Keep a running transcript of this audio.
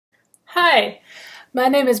Hi, my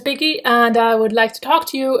name is Biggie and I would like to talk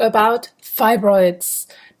to you about fibroids.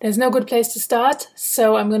 There's no good place to start,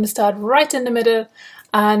 so I'm going to start right in the middle,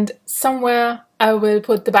 and somewhere I will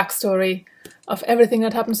put the backstory of everything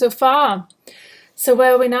that happened so far. So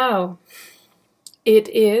where are we now? It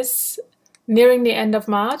is nearing the end of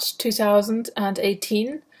March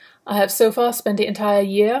 2018. I have so far spent the entire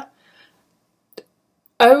year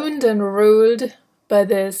owned and ruled by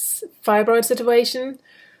this fibroid situation.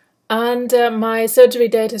 And my surgery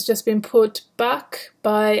date has just been put back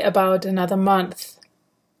by about another month.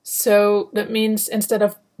 So that means instead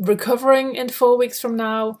of recovering in 4 weeks from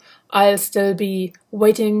now, I'll still be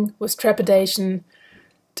waiting with trepidation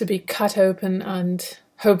to be cut open and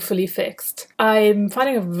hopefully fixed. I'm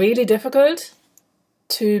finding it really difficult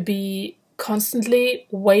to be constantly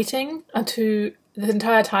waiting, and to the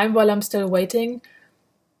entire time while I'm still waiting,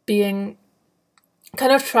 being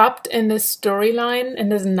kind of trapped in this storyline, in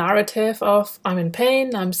this narrative of I'm in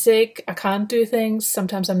pain, I'm sick, I can't do things.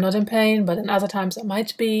 Sometimes I'm not in pain, but in other times I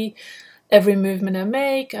might be. Every movement I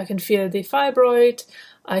make, I can feel the fibroid.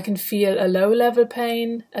 I can feel a low-level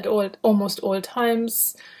pain at almost all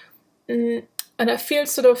times. And I feel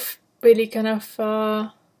sort of really kind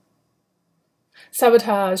of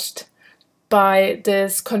sabotaged by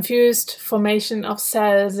this confused formation of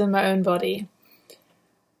cells in my own body.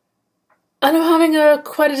 And I'm having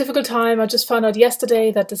quite a difficult time. I just found out yesterday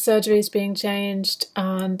that the surgery is being changed,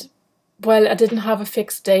 and well, I didn't have a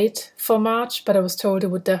fixed date for March, but I was told it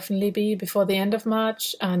would definitely be before the end of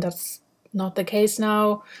March, and that's not the case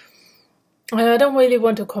now. And I don't really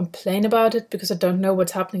want to complain about it because I don't know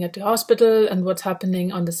what's happening at the hospital and what's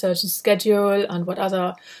happening on the surgeon's schedule and what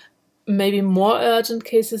other maybe more urgent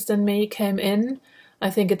cases than me came in. I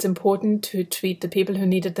think it's important to treat the people who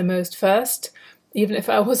need it the most first, even if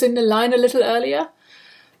I was in the line a little earlier.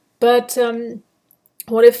 But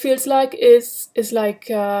what it feels like is like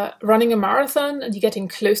running a marathon, and you're getting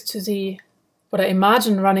close to what I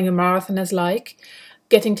imagine running a marathon is like,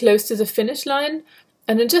 getting close to the finish line.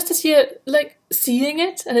 And then just as you're like seeing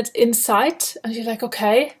it and it's in sight, and you're like,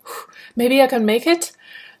 okay, maybe I can make it,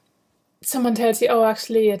 someone tells you, oh,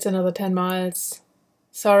 actually, it's another 10 miles.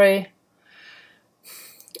 Sorry.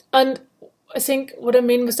 And I think what I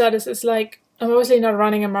mean with that is like, I'm obviously not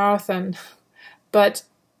running a marathon, but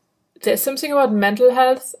there's something about mental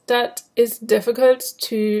health that is difficult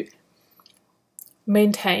to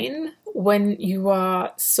maintain when you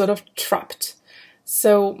are sort of trapped.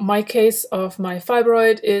 So my case of my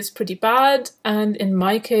fibroid is pretty bad, and in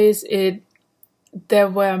my case, there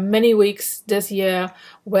were many weeks this year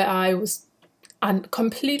where I was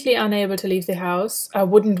completely unable to leave the house. I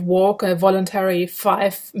wouldn't walk a voluntary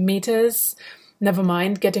 5 meters. Never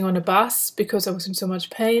mind getting on a bus because I was in so much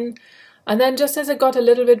pain. And then just as I got a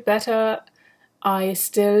little bit better, I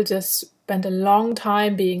still just spent a long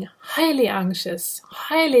time being highly anxious,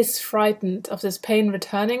 highly frightened of this pain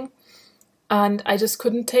returning. And I just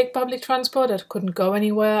couldn't take public transport. I couldn't go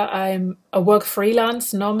anywhere. I work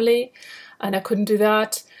freelance normally, and I couldn't do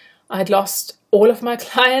that. I'd lost all of my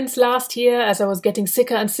clients last year as I was getting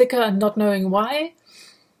sicker and sicker and not knowing why.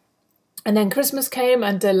 And then Christmas came,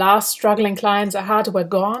 and the last struggling clients I had were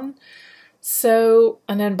gone. So,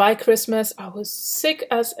 and then by Christmas, I was sick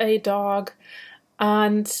as a dog.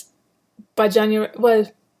 And by January,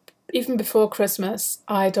 well, even before Christmas,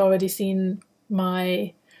 I'd already seen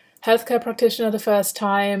my healthcare practitioner the first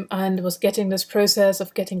time and was getting this process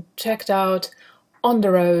of getting checked out on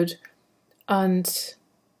the road. And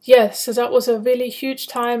yeah, so that was a really huge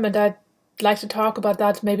time, and I'd like to talk about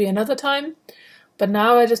that maybe another time. But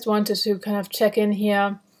now I just wanted to kind of check in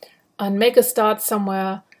here and make a start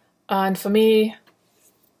somewhere. And for me,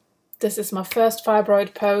 this is my first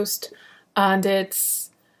fibroid post, and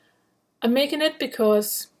I'm making it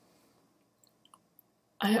because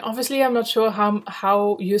I'm not sure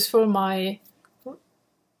how useful my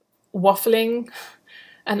waffling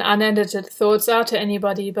and unedited thoughts are to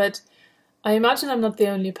anybody, but I imagine I'm not the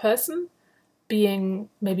only person being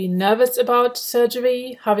maybe nervous about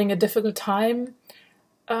surgery, having a difficult time,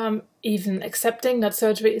 even accepting that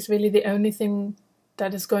surgery is really the only thing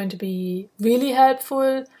that is going to be really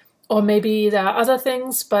helpful. Or maybe there are other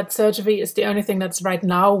things, but surgery is the only thing that's right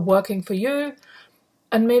now working for you.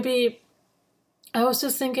 And maybe I was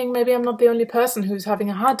just thinking, maybe I'm not the only person who's having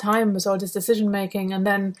a hard time with all this decision making, and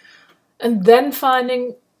then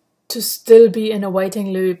finding to still be in a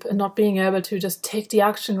waiting loop and not being able to just take the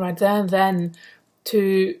action right there and then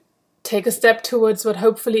to take a step towards what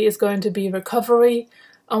hopefully is going to be recovery,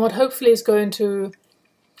 and what hopefully is going to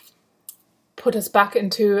put us back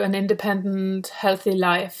into an independent, healthy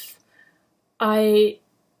life. I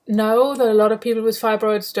know that a lot of people with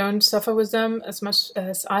fibroids don't suffer with them as much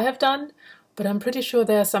as I have done, but I'm pretty sure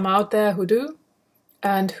there are some out there who do,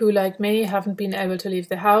 and who, like me, haven't been able to leave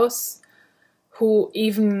the house, who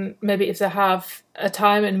even maybe if they have a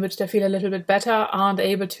time in which they feel a little bit better, aren't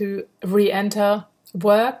able to re-enter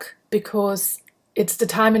work because it's the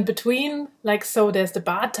time in between. Like, so there's the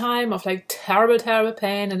bad time of like terrible, terrible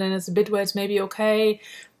pain, and then there's a bit where it's maybe okay,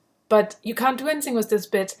 but you can't do anything with this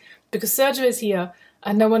bit because surgery is here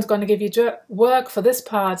and no one's going to give you work for this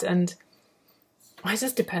part. And it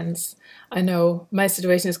just depends. I know my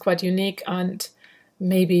situation is quite unique, and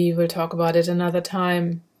maybe we'll talk about it another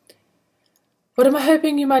time. What am I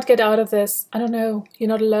hoping you might get out of this? I don't know. You're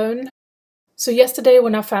not alone. So yesterday,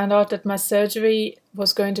 when I found out that my surgery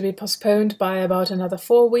was going to be postponed by about another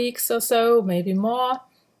 4 weeks or so, maybe more,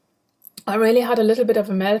 I really had a little bit of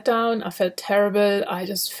a meltdown. I felt terrible. I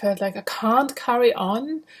just felt like I can't carry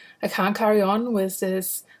on. I can't carry on with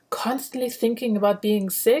this constantly thinking about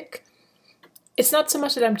being sick. It's not so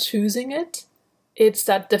much that I'm choosing it. It's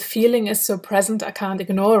that the feeling is so present, I can't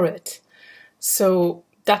ignore it. So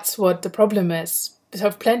that's what the problem is. I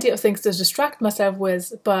have plenty of things to distract myself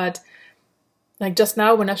with, but like just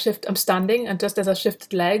now when I'm standing, and just as I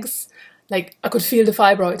shifted legs, like I could feel the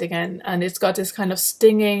fibroid again, and it's got this kind of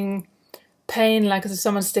stinging pain, like as if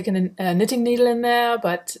someone's sticking a knitting needle in there,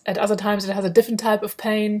 but at other times it has a different type of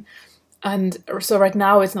pain. And so right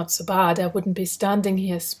now it's not so bad. I wouldn't be standing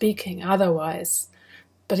here speaking otherwise.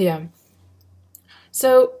 But yeah.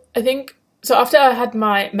 So I think, so after I had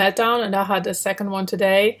my meltdown, and I had a second one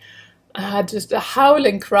today, I had just a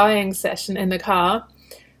howling crying session in the car.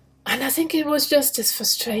 And I think it was just this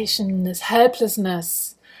frustration, this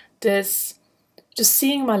helplessness, this just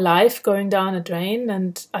seeing my life going down a drain.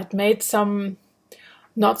 And I'd made some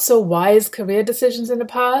not so wise career decisions in the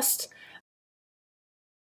past.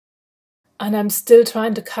 And I'm still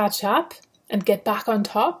trying to catch up and get back on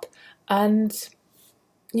top. And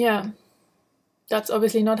yeah, that's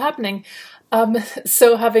obviously not happening.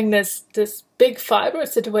 So having this big fibroid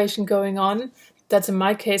situation going on, that's in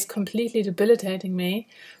my case completely debilitating me.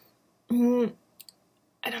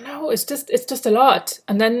 I don't know, it's just a lot.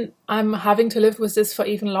 And then I'm having to live with this for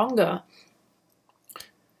even longer.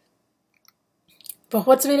 But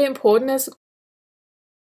what's really important is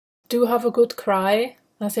do have a good cry.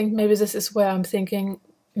 I think maybe this is where I'm thinking,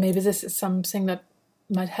 maybe this is something that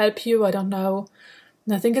might help you, I don't know.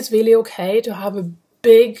 And I think it's really okay to have a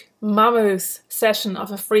big mammoth session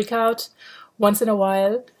of a freak out once in a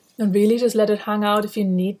while, and really just let it hang out if you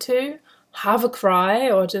need to. Have a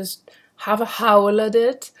cry or just have a howl at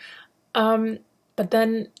it. But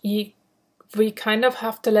then we kind of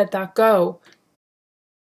have to let that go.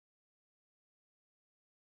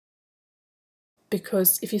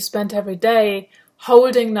 Because if you spend every day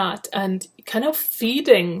holding that and kind of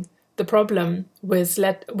feeding the problem with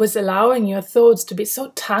allowing your thoughts to be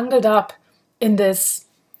so tangled up in this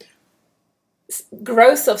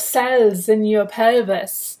growth of cells in your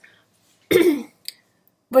pelvis,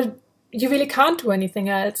 well, you really can't do anything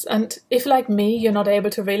else. And if, like me, you're not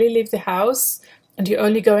able to really leave the house and you're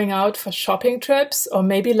only going out for shopping trips, or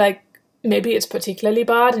maybe it's particularly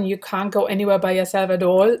bad and you can't go anywhere by yourself at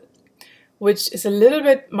all, which is a little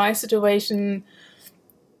bit my situation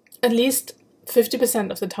at least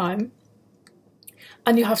 50% of the time,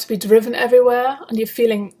 and you have to be driven everywhere and you're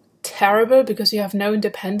feeling terrible because you have no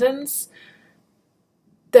independence,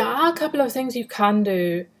 there are a couple of things you can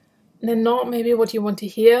do. They're not maybe what you want to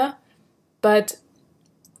hear, but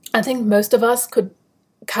I think most of us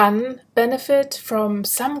can benefit from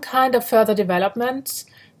some kind of further development.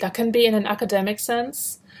 That can be in an academic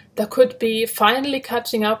sense. There could be finally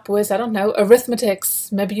catching up with, I don't know,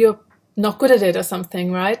 arithmetics. Maybe you're not good at it or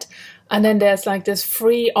something, right? And then there's like this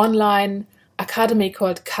free online academy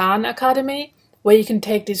called Khan Academy, where you can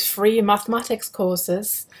take these free mathematics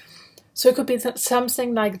courses. So it could be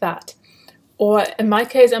something like that. Or in my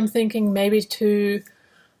case, I'm thinking maybe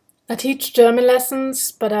I teach German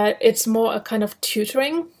lessons, but it's more a kind of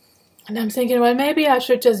tutoring. And I'm thinking, well, maybe I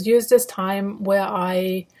should just use this time where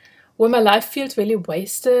my life feels really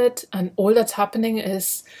wasted and all that's happening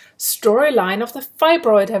is storyline of the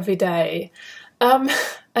fibroid every day.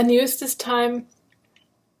 And use this time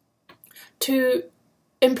to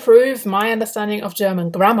improve my understanding of German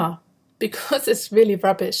grammar, because it's really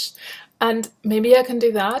rubbish. And maybe I can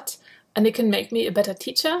do that, and it can make me a better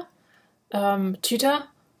tutor.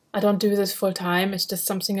 I don't do this full time, it's just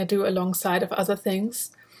something I do alongside of other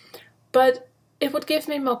things. But it would give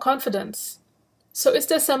me more confidence. So is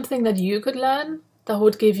there something that you could learn that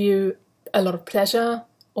would give you a lot of pleasure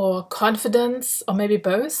or confidence, or maybe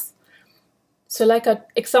both? So like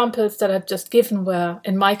examples that I've just given were,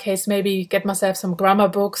 in my case, maybe get myself some grammar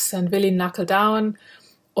books and really knuckle down,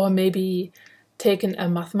 or maybe taking a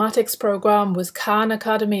mathematics program with Khan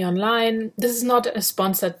Academy online. This is not a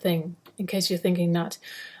sponsored thing, in case you're thinking that.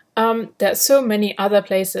 There are so many other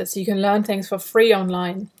places you can learn things for free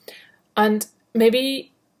online. And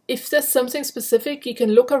maybe if there's something specific, you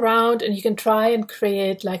can look around and you can try and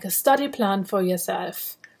create like a study plan for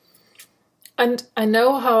yourself. And I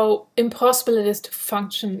know how impossible it is to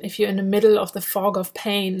function if you're in the middle of the fog of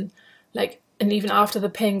pain, like, and even after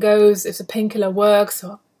the pain goes, if the painkiller works,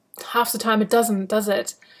 or half the time it doesn't, does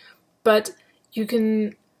it? But you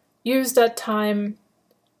can use that time.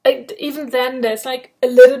 Even then, there's like a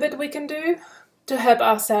little bit we can do to help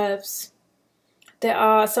ourselves. There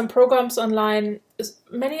are some programs online,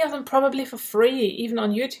 many of them probably for free, even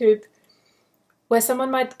on YouTube, where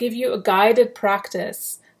someone might give you a guided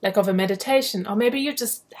practice, like of a meditation, or maybe you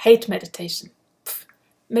just hate meditation.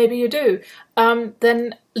 Maybe you do.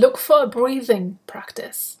 Then look for a breathing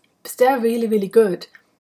practice, because they're really, really good.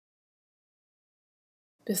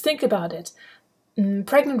 Just think about it.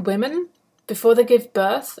 Pregnant women, before they give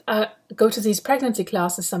birth, go to these pregnancy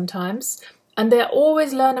classes sometimes, and they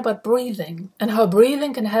always learn about breathing and how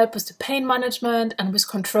breathing can help with the pain management and with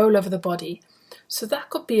control over the body. So that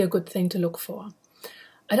could be a good thing to look for.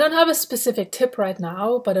 I don't have a specific tip right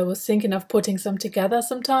now, but I was thinking of putting some together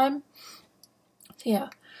sometime. Yeah.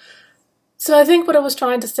 So I think what I was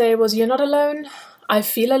trying to say was, you're not alone. I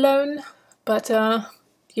feel alone, but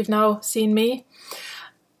you've now seen me.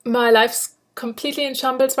 My life's completely in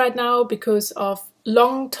shambles right now because of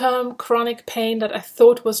long-term chronic pain that I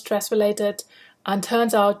thought was stress-related and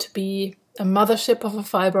turns out to be a mothership of a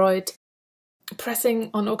fibroid, pressing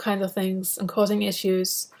on all kinds of things and causing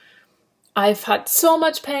issues. I've had so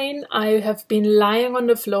much pain. I have been lying on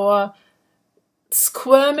the floor,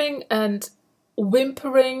 squirming and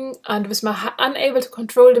whimpering, and was unable to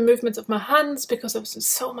control the movements of my hands because I was in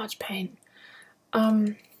so much pain.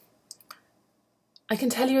 I can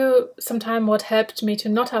tell you sometime what helped me to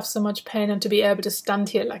not have so much pain and to be able to stand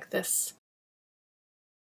here like this.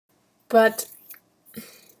 But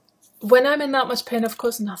when I'm in that much pain, of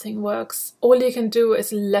course, nothing works. All you can do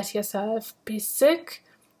is let yourself be sick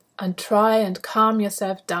and try and calm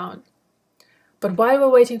yourself down. But while we're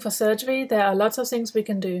waiting for surgery, there are lots of things we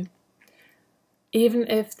can do, even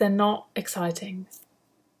if they're not exciting.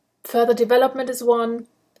 Further development is one.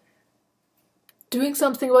 Doing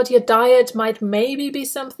something about your diet might maybe be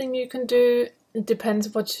something you can do. It depends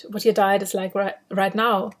what your diet is like right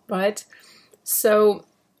now, right? So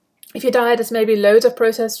if your diet is maybe loads of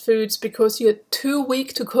processed foods because you're too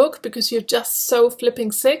weak to cook, because you're just so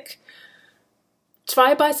flipping sick,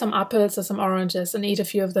 try buy some apples or some oranges and eat a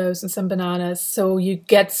few of those and some bananas, so you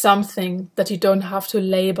get something that you don't have to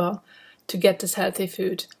labor to get this healthy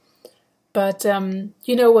food. But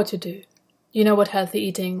you know what to do. You know what healthy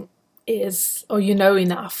eating is, or you know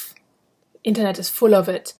enough. Internet is full of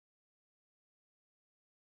it.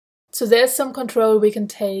 So there's some control we can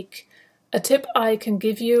take. A tip I can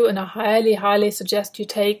give you, and I highly, highly suggest you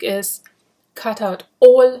take, is cut out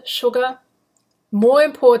all sugar. More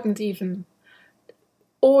important even,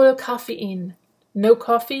 all caffeine. No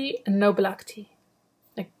coffee and no black tea.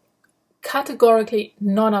 Like, categorically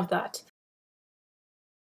none of that.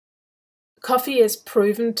 Coffee is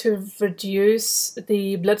proven to reduce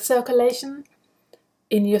the blood circulation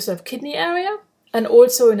in your sort of kidney area and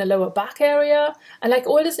also in the lower back area, and like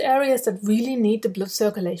all these areas that really need the blood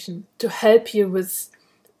circulation to help you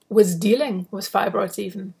with dealing with fibroids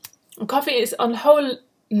even. And coffee is, on a whole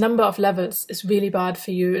number of levels, is really bad for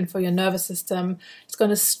you and for your nervous system. It's going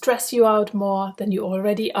to stress you out more than you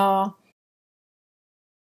already are.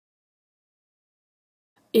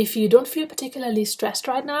 If you don't feel particularly stressed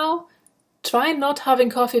right now, try not having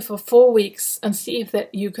coffee for 4 weeks and see if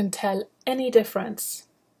that you can tell any difference.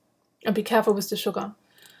 And be careful with the sugar.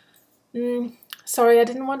 Sorry, I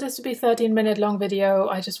didn't want this to be a 13-minute long video.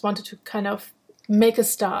 I just wanted to kind of make a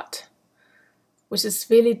start, which is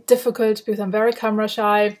really difficult because I'm very camera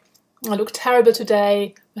shy. I look terrible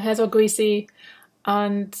today. My hair's all greasy.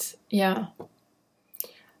 And yeah.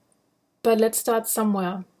 But let's start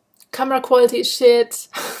somewhere. Camera quality is shit.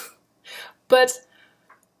 But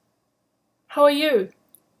how are you?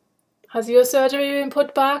 Has your surgery been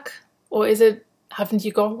put back? Or haven't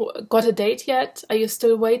you got a date yet? Are you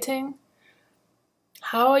still waiting?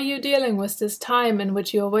 How are you dealing with this time in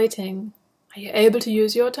which you're waiting? Are you able to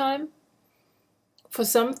use your time for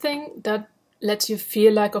something that lets you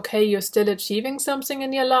feel like, okay, you're still achieving something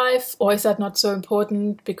in your life? Or is that not so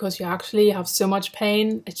important because you actually have so much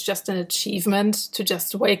pain? It's just an achievement to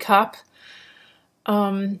just wake up.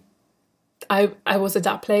 I was at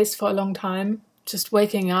that place for a long time. Just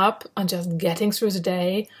waking up and just getting through the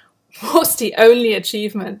day was the only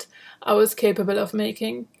achievement I was capable of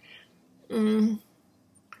making.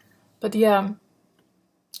 But yeah,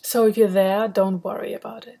 so if you're there, don't worry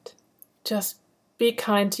about it. Just be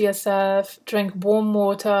kind to yourself, drink warm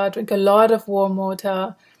water, drink a lot of warm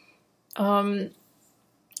water. It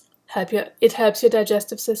helps your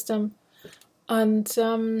digestive system. And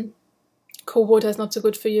cold water is not so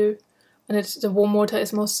good for you. And the warm water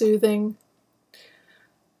is more soothing.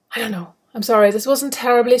 I don't know. I'm sorry, this wasn't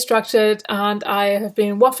terribly structured and I have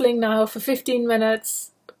been waffling now for 15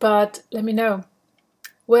 minutes. But let me know.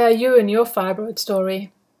 Where are you in your fibroid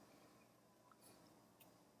story?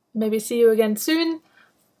 Maybe see you again soon.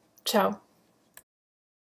 Ciao.